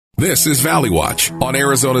This is Valley Watch on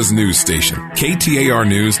Arizona's news station, KTAR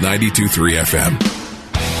News 92.3 FM.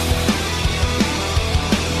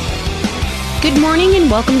 Good morning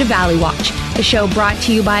and welcome to Valley Watch, a show brought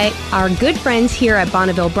to you by our good friends here at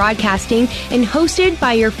Bonneville Broadcasting and hosted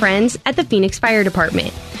by your friends at the Phoenix Fire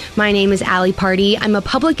Department. My name is Allie Party. I'm a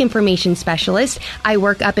public information specialist. I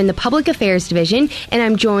work up in the Public Affairs Division, and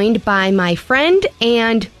I'm joined by my friend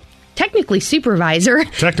and technically supervisor.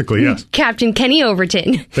 Technically, yes. Captain Kenny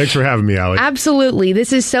Overton. Thanks for having me, Allie. Absolutely.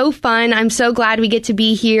 This is so fun. I'm so glad we get to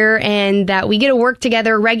be here and that we get to work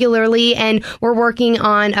together regularly. And we're working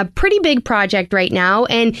on a pretty big project right now.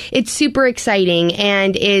 And it's super exciting.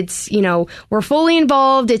 And it's, we're fully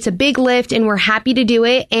involved. It's a big lift and we're happy to do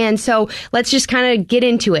it. And so let's just kind of get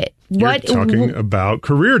into it. You're talking about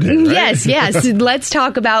Career Day, right? Yes. Let's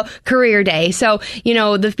talk about Career Day. So,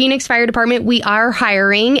 the Phoenix Fire Department, we are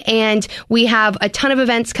hiring and we have a ton of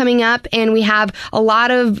events coming up and we have a lot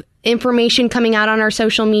of information coming out on our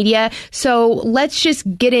social media. So let's just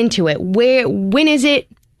get into it. When is it?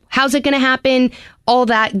 How's it going to happen? All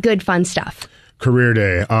that good fun stuff. Career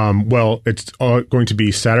Day. It's going to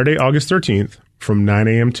be Saturday, August 13th from 9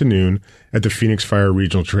 a.m. to noon at the Phoenix Fire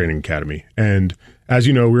Regional Training Academy. And as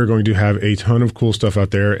you know, we're going to have a ton of cool stuff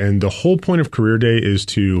out there. And the whole point of Career Day is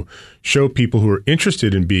to show people who are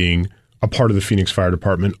interested in being a part of the Phoenix Fire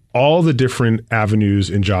Department all the different avenues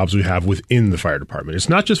and jobs we have within the fire department. It's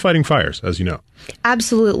not just fighting fires, as you know.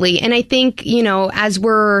 Absolutely. And I think, as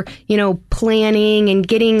we're, planning and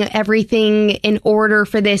getting everything in order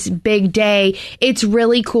for this big day, it's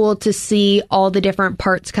really cool to see all the different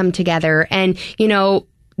parts come together. And,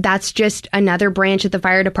 that's just another branch of the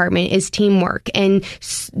fire department is teamwork and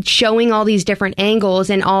showing all these different angles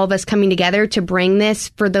and all of us coming together to bring this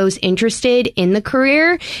for those interested in the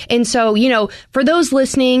career. And so, for those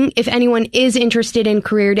listening, if anyone is interested in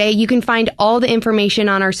Career Day, you can find all the information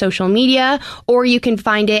on our social media, or you can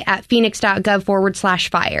find it at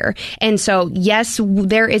phoenix.gov/fire. And so, yes,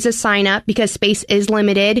 there is a sign up because space is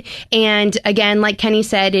limited. And again, like Kenny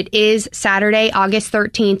said, it is Saturday, August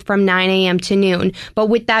 13th from 9 a.m. to noon. But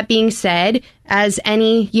with that being said, as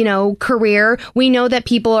any, career, we know that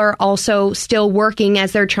people are also still working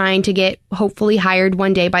as they're trying to get hopefully hired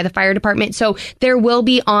one day by the fire department. So there will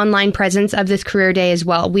be online presence of this Career Day as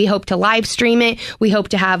well. We hope to live stream it. We hope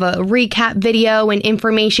to have a recap video and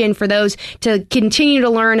information for those to continue to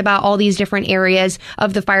learn about all these different areas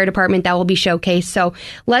of the fire department that will be showcased. So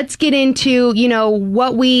let's get into,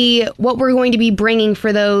 what we're going to be bringing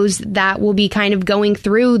for those that will be kind of going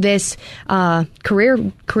through this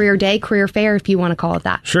career day, career fair, if you want to call it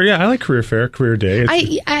that. Sure, yeah, I like Career Fair, Career Day.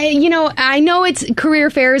 I know it's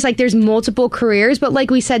career fairs, like there's multiple careers, but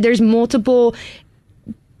like we said, there's multiple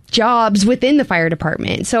jobs within the fire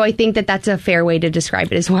department. So I think that that's a fair way to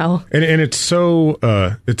describe it as well. And it's so,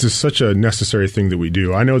 such a necessary thing that we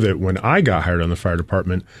do. I know that when I got hired on the fire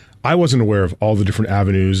department, I wasn't aware of all the different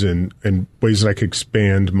avenues and ways that I could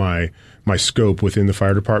expand my scope within the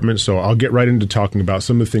fire department. So I'll get right into talking about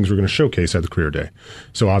some of the things we're going to showcase at the Career Day.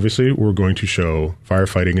 So obviously we're going to show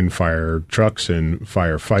firefighting and fire trucks and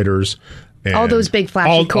firefighters. And all those big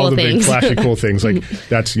flashy cool things. Big flashy cool things. Like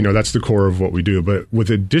that's the core of what we do. But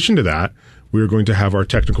with addition to that, we're going to have our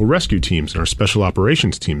technical rescue teams and our special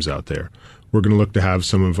operations teams out there. We're going to look to have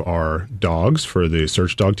some of our dogs for the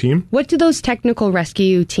search dog team. What do those technical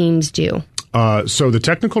rescue teams do? So the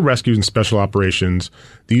technical rescues and special operations,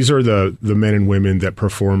 these are the men and women that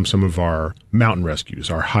perform some of our mountain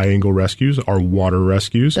rescues, our high angle rescues, our water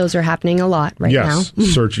rescues. Those are happening a lot right now.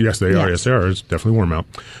 Search. Yes, they are. Yes, they are. It's definitely warm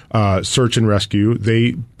out. Search and rescue.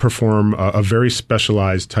 They perform a very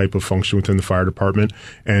specialized type of function within the fire department,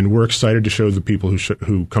 and we're excited to show the people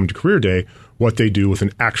who come to Career Day what they do with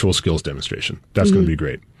an actual skills demonstration. That's going to be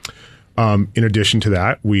great. In addition to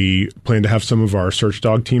that, we plan to have some of our search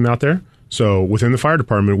dog team out there. So within the fire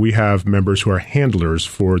department, we have members who are handlers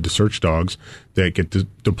for the search dogs that get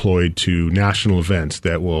deployed to national events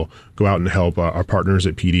that will go out and help our partners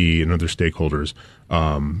at PD and other stakeholders.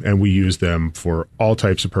 And we use them for all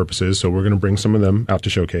types of purposes. So we're going to bring some of them out to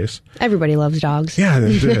showcase. Everybody loves dogs. Yeah,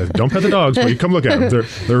 don't pet the dogs, but you come look at them.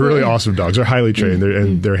 They're really awesome dogs. They're highly trained,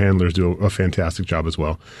 and their handlers do a fantastic job as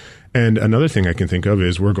well. And another thing I can think of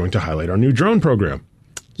is we're going to highlight our new drone program.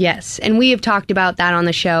 Yes, and we have talked about that on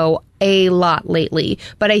the show a lot lately,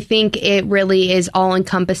 but I think it really is all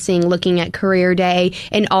encompassing looking at Career Day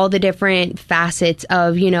and all the different facets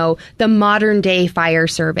of, the modern day fire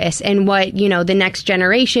service and what, the next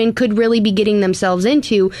generation could really be getting themselves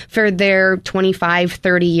into for their 25,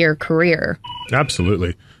 30-year career.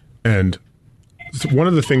 Absolutely. And one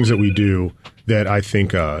of the things that we do that I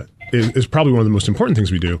think is probably one of the most important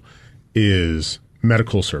things we do is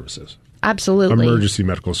medical services. Absolutely. Emergency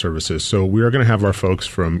medical services. So we are going to have our folks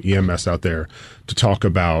from EMS out there to talk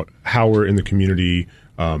about how we're in the community,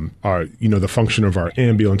 the function of our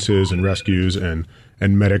ambulances and rescues and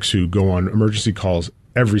medics who go on emergency calls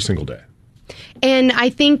every single day. And I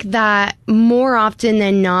think that more often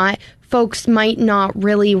than not, folks might not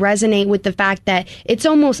really resonate with the fact that it's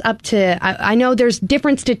almost up to, I know there's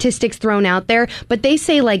different statistics thrown out there, but they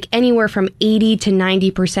say like anywhere from 80 to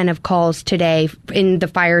 90% of calls today in the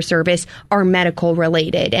fire service are medical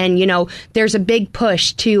related. And, there's a big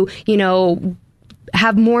push to,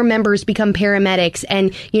 have more members become paramedics.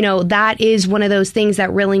 And, that is one of those things that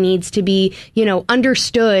really needs to be,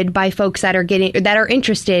 understood by folks that are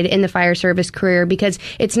interested in the fire service career, because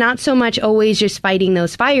it's not so much always just fighting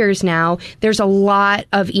those fires now. There's a lot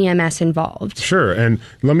of EMS involved. Sure. And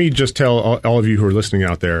let me just tell all of you who are listening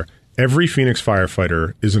out there, every Phoenix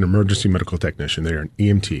firefighter is an emergency medical technician. They are an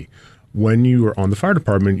EMT. When you are on the fire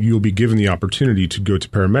department, you'll be given the opportunity to go to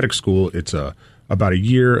paramedic school. It's about a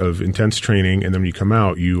year of intense training, and then when you come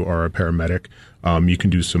out, you are a paramedic. You can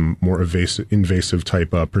do some more invasive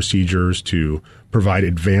type procedures to provide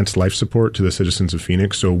advanced life support to the citizens of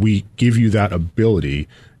Phoenix. So we give you that ability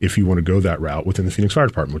if you want to go that route within the Phoenix Fire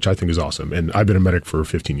Department, which I think is awesome. And I've been a medic for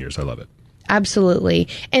 15 years. I love it. Absolutely.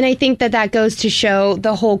 And I think that goes to show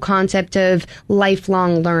the whole concept of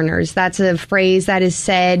lifelong learners. That's a phrase that is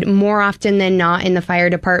said more often than not in the fire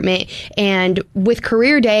department. And with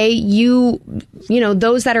Career Day,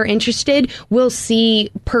 those that are interested will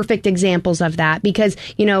see perfect examples of that, because,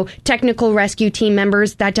 technical rescue team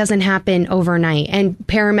members, that doesn't happen overnight. And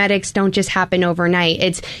paramedics don't just happen overnight.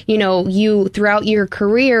 It's, you throughout your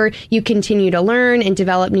career, you continue to learn and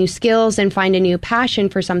develop new skills and find a new passion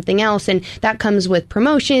for something else. And that comes with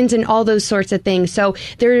promotions and all those sorts of things. So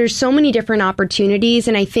there's so many different opportunities.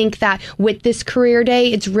 And I think that with this Career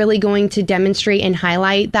Day, it's really going to demonstrate and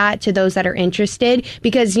highlight that to those that are interested,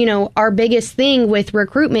 because, our biggest thing with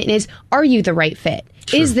recruitment is, are you the right fit?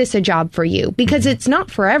 Sure. Is this a job for you? Because it's not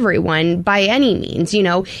for everyone by any means.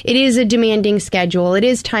 It is a demanding schedule. It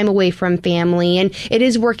is time away from family, and it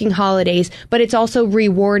is working holidays, but it's also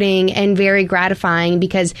rewarding and very gratifying,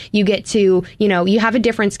 because you get to, you have a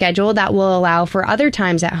different schedule that will allow for other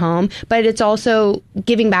times at home, but it's also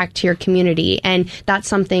giving back to your community. And that's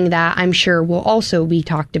something that I'm sure will also be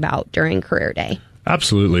talked about during Career Day.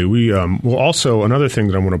 Absolutely. We will also, another thing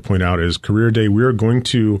that I want to point out is Career Day, we are going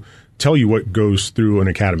to tell you what goes through an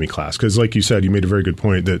academy class. Because like you said, you made a very good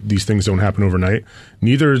point that these things don't happen overnight.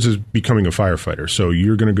 Neither is becoming a firefighter. So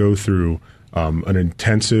you're going to go through an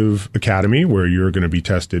intensive academy where you're going to be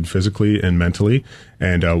tested physically and mentally.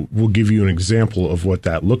 And we'll give you an example of what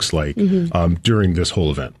that looks like during this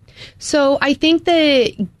whole event. So I think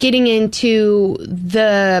that getting into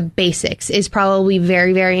the basics is probably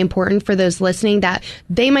very, very important for those listening, that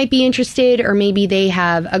they might be interested, or maybe they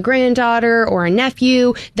have a granddaughter or a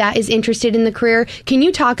nephew that is interested in the career. Can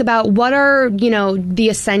you talk about what are, the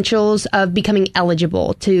essentials of becoming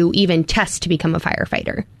eligible to even test to become a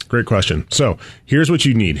firefighter? Great question. So here's what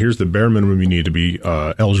you need. Here's the bare minimum you need to be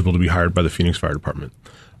eligible to be hired by the Phoenix Fire Department.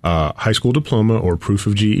 High school diploma or proof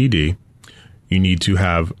of GED. You need to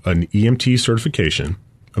have an EMT certification,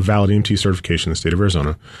 a valid EMT certification in the state of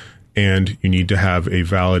Arizona, and you need to have a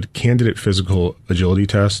valid candidate physical agility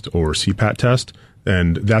test or CPAT test.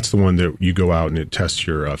 And that's the one that you go out and it tests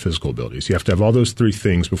your physical abilities. You have to have all those three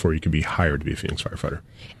things before you can be hired to be a Phoenix firefighter.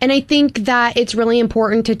 And I think that it's really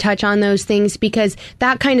important to touch on those things, because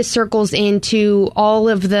that kind of circles into all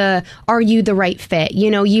of the, are you the right fit?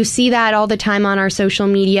 You see that all the time on our social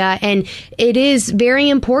media, and it is very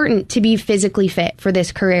important to be physically fit for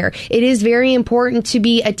this career. It is very important to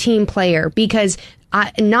be a team player, because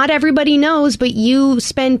not everybody knows, but you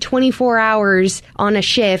spend 24 hours on a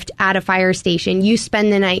shift at a fire station. You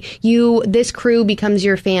spend the night. This crew becomes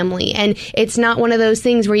your family. And it's not one of those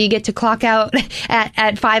things where you get to clock out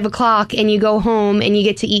at 5 o'clock and you go home and you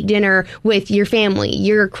get to eat dinner with your family.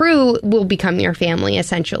 Your crew will become your family,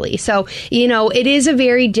 essentially. So, it is a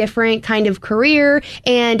very different kind of career,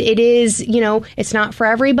 and it is, it's not for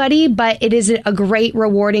everybody, but it is a great,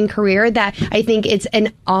 rewarding career that I think it's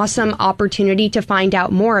an awesome opportunity to find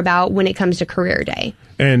out more about when it comes to Career Day.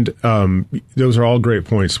 And those are all great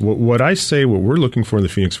points. What we're looking for in the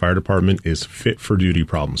Phoenix Fire Department is fit for duty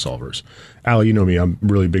problem solvers. Allie, you know me, I'm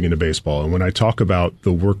really big into baseball. And when I talk about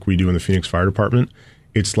the work we do in the Phoenix Fire Department,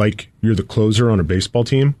 it's like you're the closer on a baseball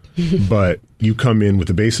team, but you come in with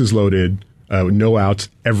the bases loaded, no outs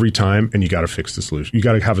every time, and you got to fix the solution. You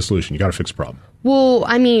got to have a solution. You got to fix a problem. Well,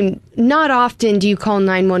 I mean, not often do you call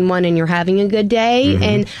 911 and you're having a good day.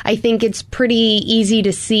 And I think it's pretty easy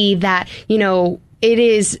to see that, it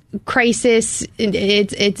is crisis.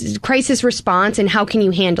 It's crisis response, and how can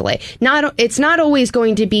you handle it? It's not always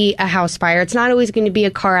going to be a house fire. It's not always going to be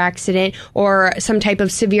a car accident or some type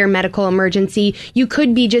of severe medical emergency. You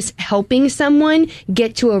could be just helping someone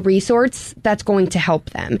get to a resource that's going to help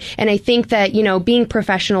them. And I think that, being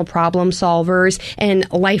professional problem solvers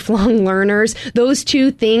and lifelong learners, those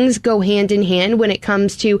two things go hand in hand when it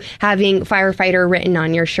comes to having firefighter written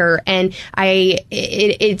on your shirt. And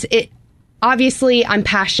obviously, I'm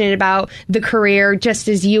passionate about the career just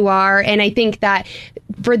as you are. And I think that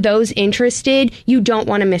for those interested, you don't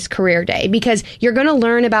want to miss career day, because you're going to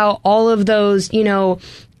learn about all of those,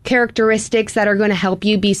 characteristics that are going to help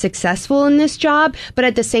you be successful in this job. But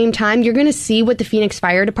at the same time, you're going to see what the Phoenix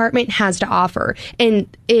Fire Department has to offer. And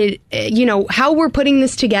how we're putting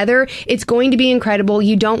this together, it's going to be incredible.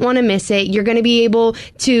 You don't want to miss it. You're going to be able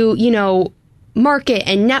to, market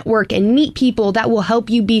and network and meet people that will help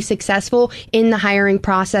you be successful in the hiring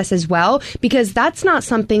process as well, because that's not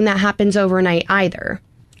something that happens overnight either.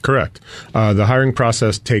 Correct. The hiring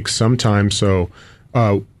process takes some time. So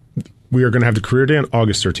we are going to have the career day on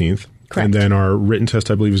August 13th. Correct. And then our written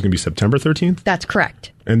test, I believe, is going to be September 13th. That's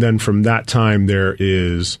correct. And then from that time, there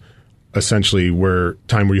is essentially where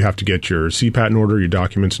you have to get your CPAT in order, your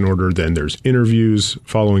documents in order. Then there's interviews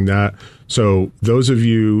following that. So those of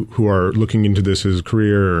you who are looking into this as a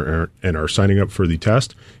career and are signing up for the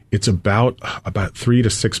test, it's about 3 to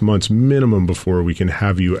 6 months minimum before we can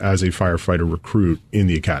have you as a firefighter recruit in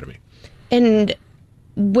the academy. And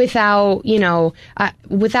without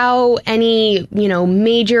any,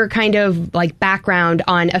 major kind of like background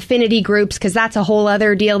on affinity groups, because that's a whole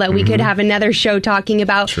other deal that we could have another show talking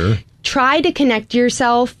about. Sure. Try to connect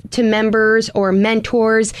yourself to members or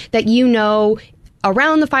mentors that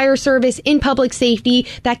around the fire service, in public safety,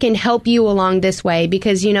 that can help you along this way,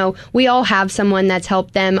 because, we all have someone that's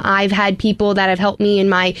helped them. I've had people that have helped me in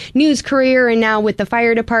my news career and now with the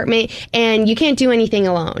fire department, and you can't do anything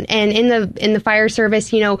alone. And in the fire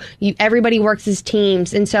service, everybody works as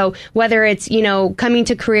teams. And so whether it's, coming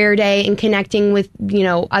to career day and connecting with,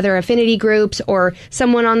 other affinity groups or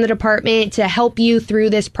someone on the department to help you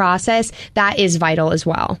through this process, that is vital as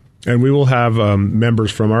well. And we will have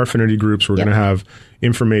members from our affinity groups. We're going to have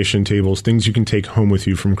information tables, things you can take home with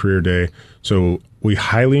you from Career Day. So we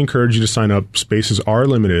highly encourage you to sign up. Spaces are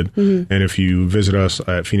limited. Mm-hmm. And if you visit us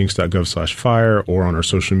at phoenix.gov/fire or on our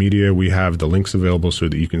social media, we have the links available so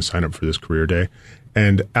that you can sign up for this Career Day.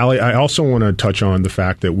 And Allie, I also want to touch on the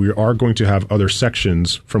fact that we are going to have other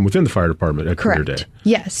sections from within the fire department at Career Day.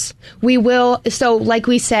 Yes, we will. So like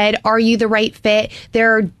we said, are you the right fit?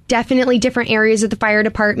 There are definitely different areas of the fire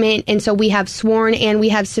department. And so we have sworn and we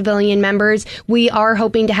have civilian members. We are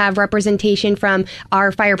hoping to have representation from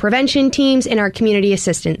our fire prevention teams and our community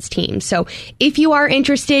assistance teams. So if you are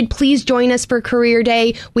interested, please join us for Career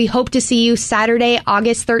Day. We hope to see you Saturday,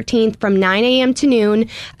 August 13th from 9 a.m. to noon.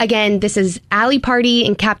 Again, this is Allie Party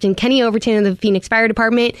and Captain Kenny Overton of the Phoenix Fire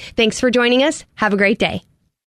Department. Thanks for joining us. Have a great day.